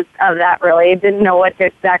never heard of that really. Didn't know what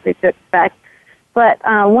exactly to expect. But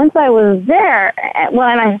once I was there, I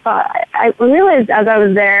realized as I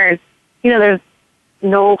was there, there's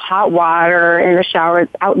no hot water in the shower.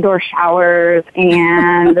 It's outdoor showers,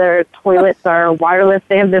 and their toilets are wireless.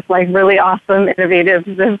 They have this really awesome, innovative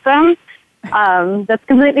system that's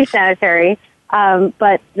completely sanitary,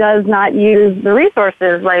 but does not use the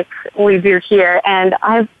resources like we do here. And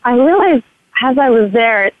I realized as I was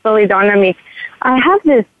there, it slowly dawned on me, I have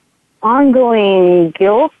this ongoing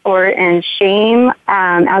guilt and shame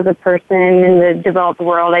as a person in the developed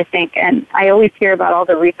world, I think. And I always hear about all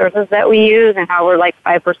the resources that we use and how we're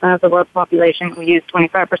 5% of the world's population. We use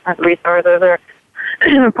 25% of the resources, or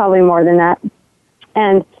probably more than that.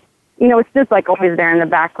 And, it's just always there in the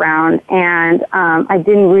background. And I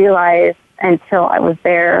didn't realize until I was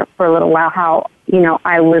there for a little while how,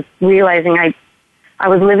 I was realizing I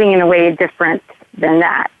was living in a way different than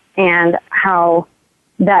that, and how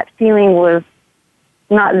that feeling was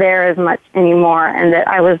not there as much anymore, and that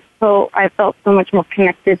I felt so much more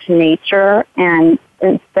connected to nature, and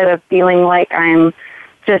instead of feeling like I'm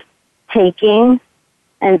just taking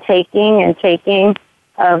and taking and taking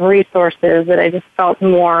of resources, that I just felt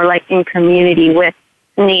more like in community with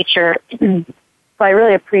nature. So I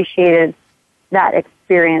really appreciated that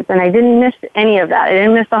experience, and I didn't miss any of that. I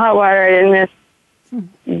didn't miss the hot water. I didn't miss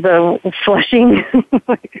the flushing,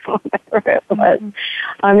 whatever it was.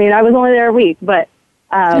 I mean, I was only there a week, but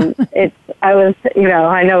I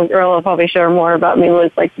know Earl will probably share more about me what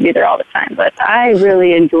it's like to be there all the time, but I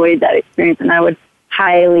really enjoyed that experience, and I would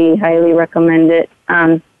highly, highly recommend it.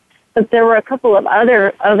 But there were a couple of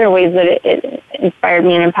other ways that it inspired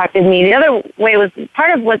me and impacted me. The other way was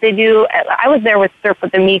part of what they do. I was there with Surf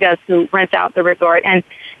with Amigas, who rent out the resort, and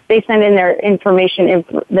they send in their information,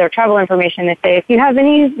 their travel information. They say, if you have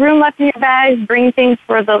any room left in your bags, bring things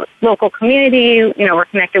for the local community. We're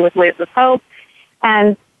connected with Waves of Hope.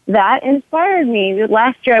 And that inspired me.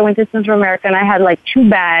 Last year I went to Central America and I had like 2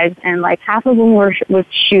 bags and like half of them were with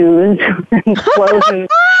shoes and clothes and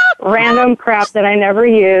random crap that I never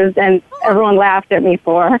used and everyone laughed at me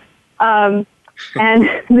for. And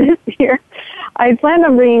this year I planned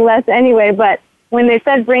on bringing less anyway, but when they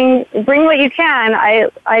said bring what you can,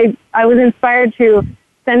 I was inspired to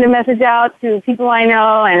send a message out to people I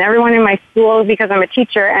know and everyone in my school because I'm a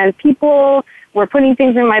teacher, and people were putting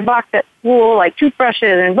things in my box at school like toothbrushes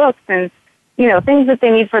and books and, you know, things that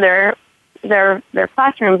they need for their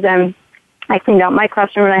classrooms. And I cleaned out my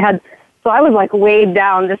classroom and so I was like weighed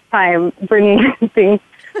down this time bringing things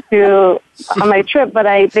on my trip,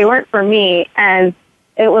 but they weren't for me. And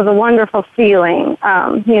it was a wonderful feeling,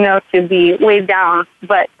 to be weighed down,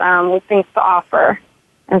 but with things to offer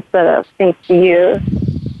instead of things to use.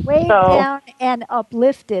 Weighed down and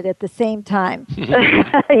uplifted at the same time.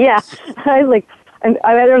 Yeah, I was like,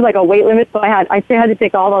 there was like a weight limit, so I had to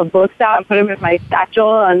take all those books out and put them in my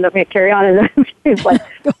satchel and my carry-on, and then it was like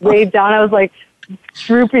weighed down. I was like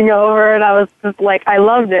drooping over, and I was just like, I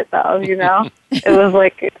loved it though, you know. It was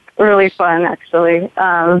like really fun actually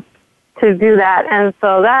to do that, and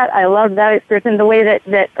so that I loved that experience, and the way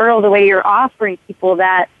that Earl, the way you're offering people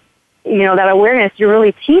that, you know, that awareness, you're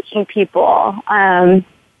really teaching people. And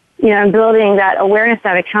building that awareness,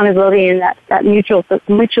 that accountability, and that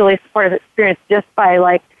mutually supportive experience just by,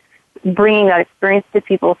 like, bringing that experience to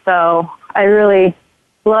people. So I really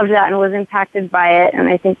loved that and was impacted by it, and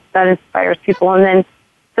I think that inspires people. And then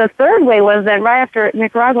the third way was that right after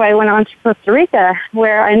Nicaragua, I went on to Costa Rica,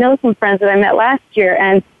 where I know some friends that I met last year.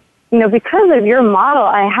 And, you know, because of your model,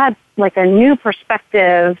 I had, like, a new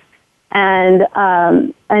perspective and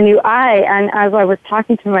a new eye. And as I was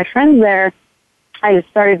talking to my friends there, I just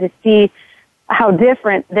started to see how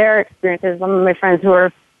different their experience is. Some of my friends who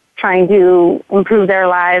are trying to improve their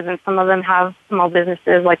lives, and some of them have small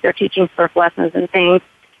businesses, like they're teaching surf lessons and things.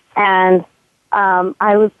 And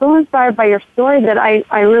I was so inspired by your story that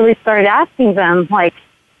I really started asking them, like,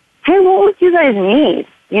 hey, what would you guys need?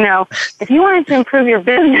 You know, if you wanted to improve your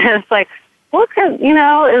business, like, is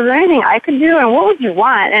there anything I could do, and what would you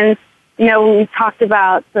want? And, you know, we talked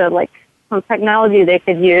about some technology they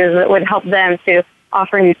could use that would help them to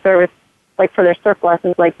offer new service, like for their surf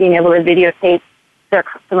lessons, like being able to videotape their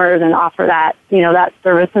customers and offer that, that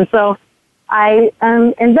service. And so I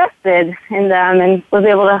invested in them and was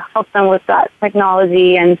able to help them with that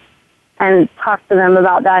technology and talk to them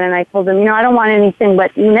about that. And I told them, I don't want anything,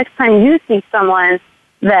 but next time you see someone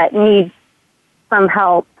that needs some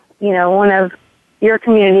help, one of your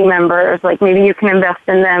community members, like maybe you can invest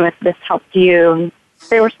in them if this helped you.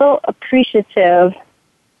 They were so appreciative,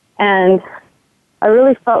 and I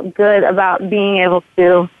really felt good about being able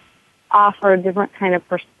to offer a different kind of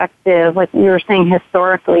perspective. Like you were saying,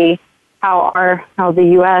 historically, how the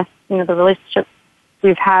U.S., the relationship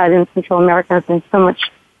we've had in Central America has been so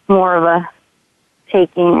much more of a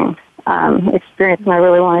taking experience, and I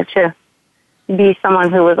really wanted to be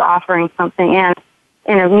someone who was offering something and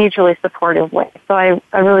in a mutually supportive way. So I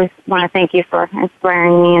really want to thank you for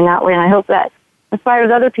inspiring me in that way, and I hope that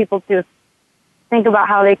inspires other people to think about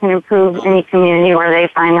how they can improve any community where they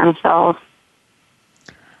find themselves.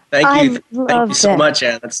 Thank you so much,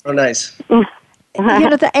 Anne. That's so nice.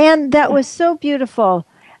 And that was so beautiful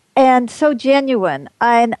and so genuine.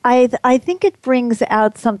 And I think it brings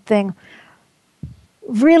out something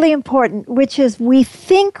really important, which is we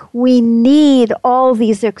think we need all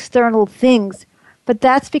these external things, but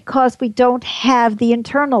that's because we don't have the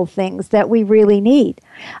internal things that we really need.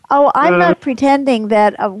 Oh, I'm not pretending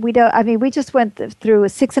that we don't. I mean, we just went through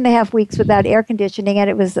 6.5 weeks without air conditioning, and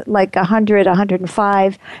it was like 100,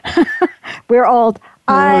 105. We're old.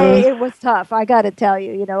 It was tough. I got to tell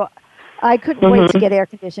you, I couldn't wait to get air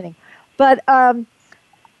conditioning. But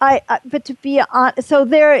but to be honest, so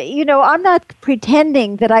there, I'm not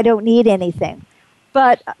pretending that I don't need anything,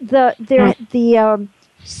 but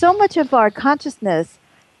so much of our consciousness,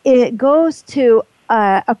 it goes to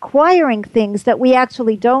acquiring things that we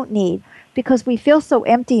actually don't need because we feel so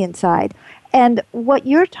empty inside. And what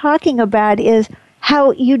you're talking about is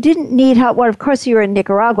how you didn't need well, of course you were in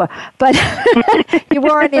Nicaragua, but you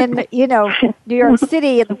weren't in, New York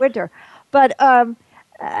City in the winter. But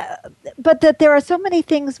that there are so many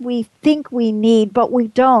things we think we need, but we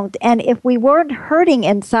don't. And if we weren't hurting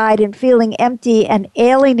inside and feeling empty and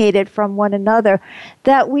alienated from one another,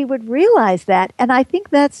 that we would realize that. And I think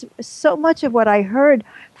that's so much of what I heard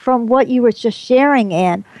from what you were just sharing,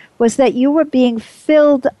 Anne, was that you were being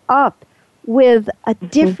filled up with a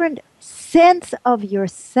different sense of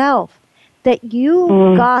yourself, that you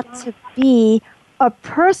got to be a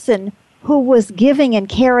person who was giving and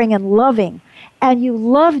caring and loving, and you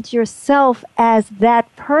loved yourself as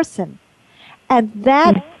that person. And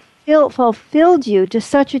that fulfilled you to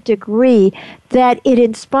such a degree that it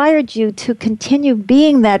inspired you to continue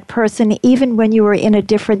being that person even when you were in a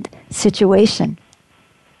different situation.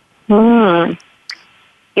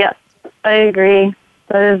 Yes, I agree.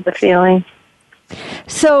 That is the feeling.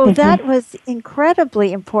 So that was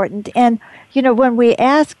incredibly important. And, when we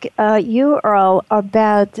ask you, Earl,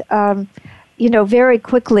 about, very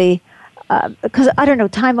quickly, because I don't know,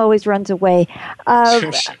 time always runs away,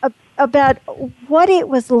 about what it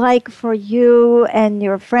was like for you and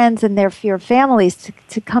your friends and your families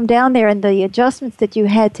to come down there and the adjustments that you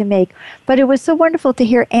had to make. But it was so wonderful to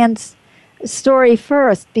hear Anne's story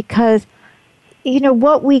first, because,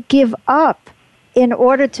 what we give up in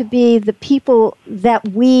order to be the people that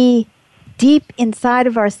we deep inside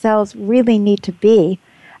of ourselves really need to be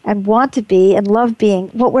and want to be and love being,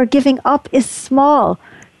 what we're giving up is small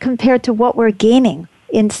compared to what we're gaining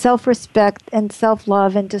in self-respect and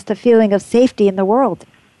self-love and just a feeling of safety in the world.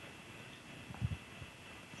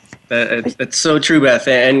 That's so true, Beth.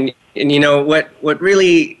 And what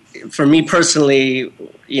really, for me personally,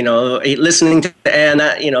 listening to Anne,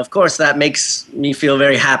 of course, that makes me feel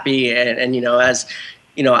very happy. And as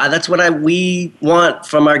that's what we want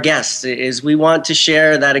from our guests, is we want to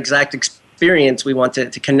share that exact experience. We want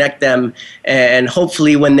to connect them, and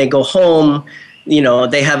hopefully when they go home,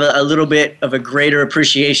 they have a little bit of a greater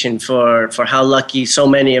appreciation for how lucky so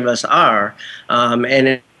many of us are.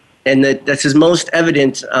 And that is most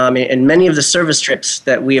evident in many of the service trips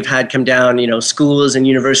that we have had come down, schools and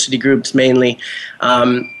university groups mainly.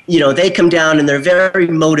 They come down and they're very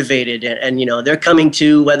motivated, and they're coming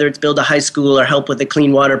to, whether it's build a high school or help with a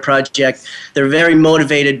clean water project, they're very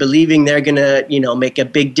motivated, believing they're going to, make a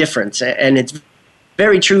big difference. And it's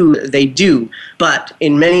very true, they do. But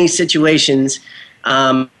in many situations,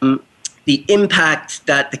 the impact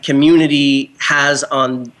that the community has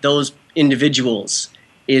on those individuals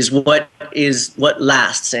is what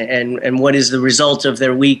lasts, and what is the result of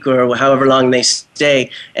their week or however long they stay.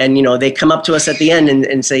 And they come up to us at the end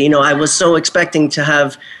and say, I was so expecting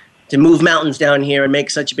to move mountains down here and make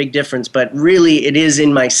such a big difference, but really it is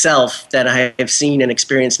in myself that I have seen and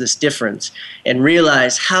experienced this difference, and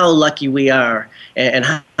realize how lucky we are and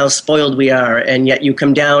how spoiled we are. And yet you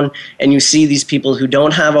come down and you see these people who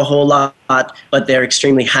don't have a whole lot, but they're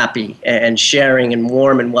extremely happy and sharing and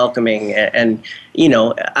warm and welcoming. And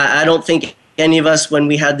I don't think any of us, when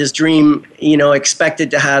we had this dream,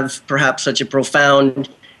 expected to have perhaps such a profound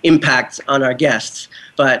impact on our guests.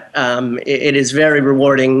 But it is very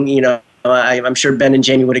rewarding. I'm sure Ben and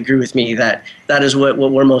Jamie would agree with me that is what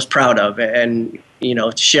we're most proud of. And,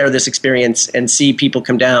 to share this experience and see people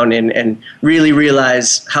come down and really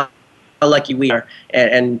realize how lucky we are,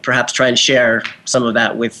 and perhaps try and share some of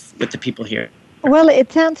that with the people here. Well,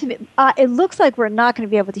 it sounds to me, it looks like we're not going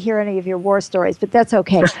to be able to hear any of your war stories, but that's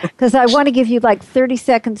okay, because I want to give you like 30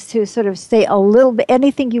 seconds to sort of say a little bit,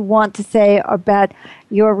 anything you want to say about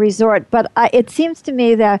your resort. But it seems to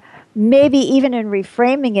me that maybe even in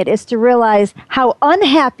reframing it is to realize how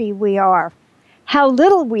unhappy we are, how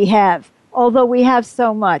little we have, although we have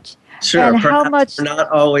so much. Sure, and how much we're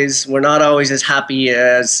not always as happy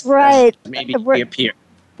as maybe we appear.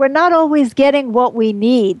 We're not always getting what we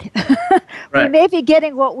need. Right. We may be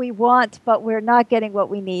getting what we want, but we're not getting what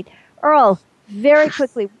we need. Earl, very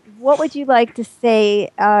quickly, what would you like to say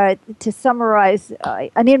to summarize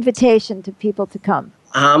an invitation to people to come?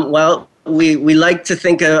 Well, we like to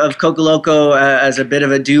think of Coco Loco as a bit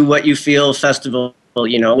of a do what you feel festival.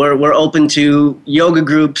 We're open to yoga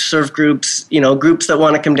groups, surf groups, groups that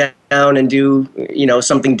want to come down and do,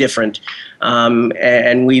 something different.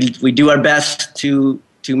 And we do our best to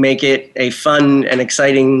make it a fun and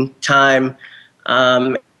exciting time.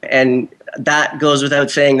 And that goes without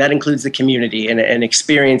saying. That includes the community and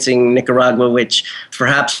experiencing Nicaragua, which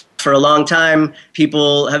perhaps for a long time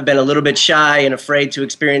people have been a little bit shy and afraid to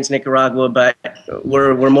experience Nicaragua, but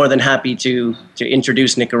we're more than happy to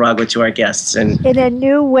introduce Nicaragua to our guests. And in a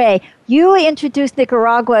new way. You introduce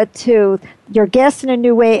Nicaragua to your guests in a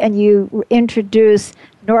new way, and you introduce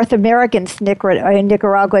North Americans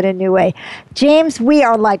Nicaragua in a new way. James, we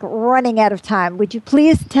are like running out of time. Would you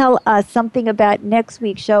please tell us something about next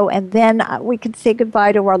week's show, and then we can say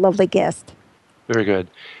goodbye to our lovely guest. Very good.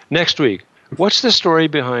 Next week, what's the story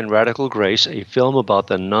behind Radical Grace, a film about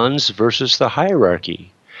the nuns versus the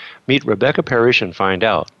hierarchy? Meet Rebecca Parrish and find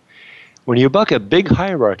out. When you buck a big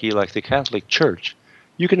hierarchy like the Catholic Church,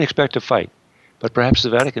 you can expect a fight, but perhaps the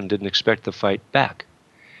Vatican didn't expect the fight back.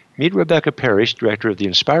 Meet Rebecca Parrish, director of the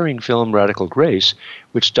inspiring film Radical Grace,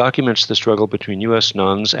 which documents the struggle between U.S.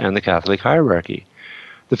 nuns and the Catholic hierarchy.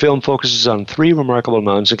 The film focuses on 3 remarkable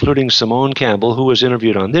nuns, including Simone Campbell, who was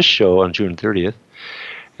interviewed on this show on June 30th.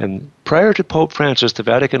 And prior to Pope Francis, the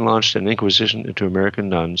Vatican launched an inquisition into American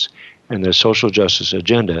nuns and their social justice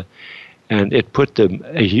agenda, and it put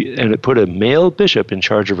a male bishop in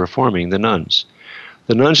charge of reforming the nuns.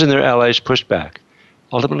 The nuns and their allies pushed back.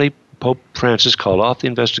 Ultimately, Pope Francis called off the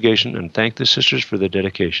investigation and thanked the sisters for their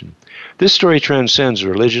dedication. This story transcends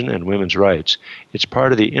religion and women's rights. It's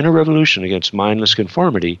part of the inner revolution against mindless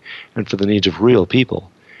conformity and for the needs of real people.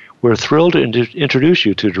 We're thrilled to introduce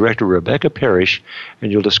you to director Rebecca Parrish,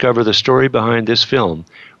 and you'll discover the story behind this film,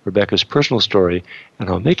 Rebecca's personal story, and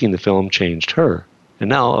how making the film changed her. And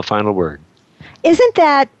now, a final word. Isn't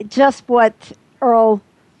that just what Earl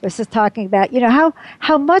was just talking about? You know,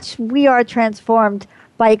 how much we are transformed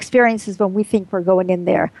by experiences when we think we're going in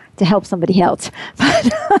there to help somebody else.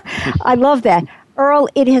 But I love that. Earl,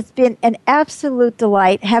 it has been an absolute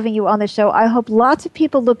delight having you on the show. I hope lots of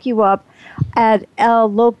people look you up at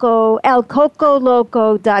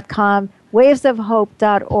elcocoloco.com,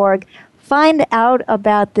 wavesofhope.org. Find out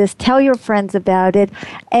about this. Tell your friends about it.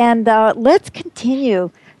 And let's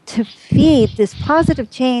continue to feed this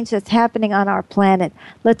positive change that's happening on our planet.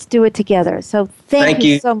 Let's do it together. So thank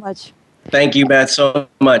you so much. Thank you, Beth, so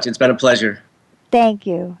much. It's been a pleasure. Thank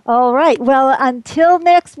you. All right. Well, until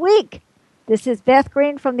next week, this is Beth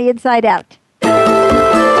Green from The Inside Out.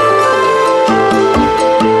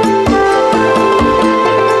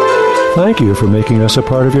 Thank you for making us a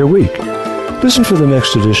part of your week. Listen for the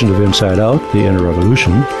next edition of Inside Out, The Inner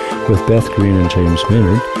Revolution, with Beth Green and James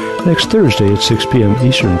Maynard, next Thursday at 6 p.m.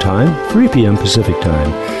 Eastern Time, 3 p.m. Pacific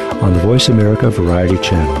Time, on the Voice America Variety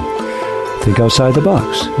Channel. Think outside the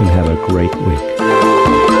box and have a great week.